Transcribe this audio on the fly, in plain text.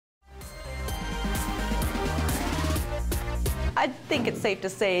I think it's safe to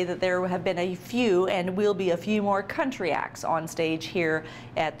say that there have been a few and will be a few more country acts on stage here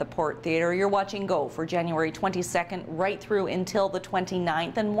at the Port Theatre. You're watching Go for January 22nd right through until the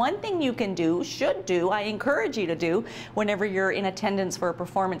 29th. And one thing you can do, should do, I encourage you to do whenever you're in attendance for a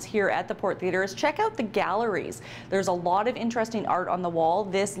performance here at the Port Theatre is check out the galleries. There's a lot of interesting art on the wall.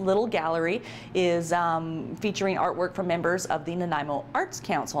 This little gallery is featuring artwork from members of the Nanaimo Arts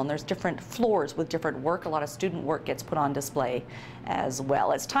Council, and there's different floors with different work. A lot of student work gets put on display as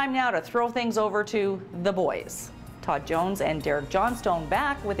well. It's time now to throw things over to the boys. Todd Jones and Derek Johnstone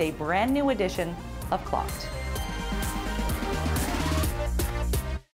back with a brand new edition of Clocked.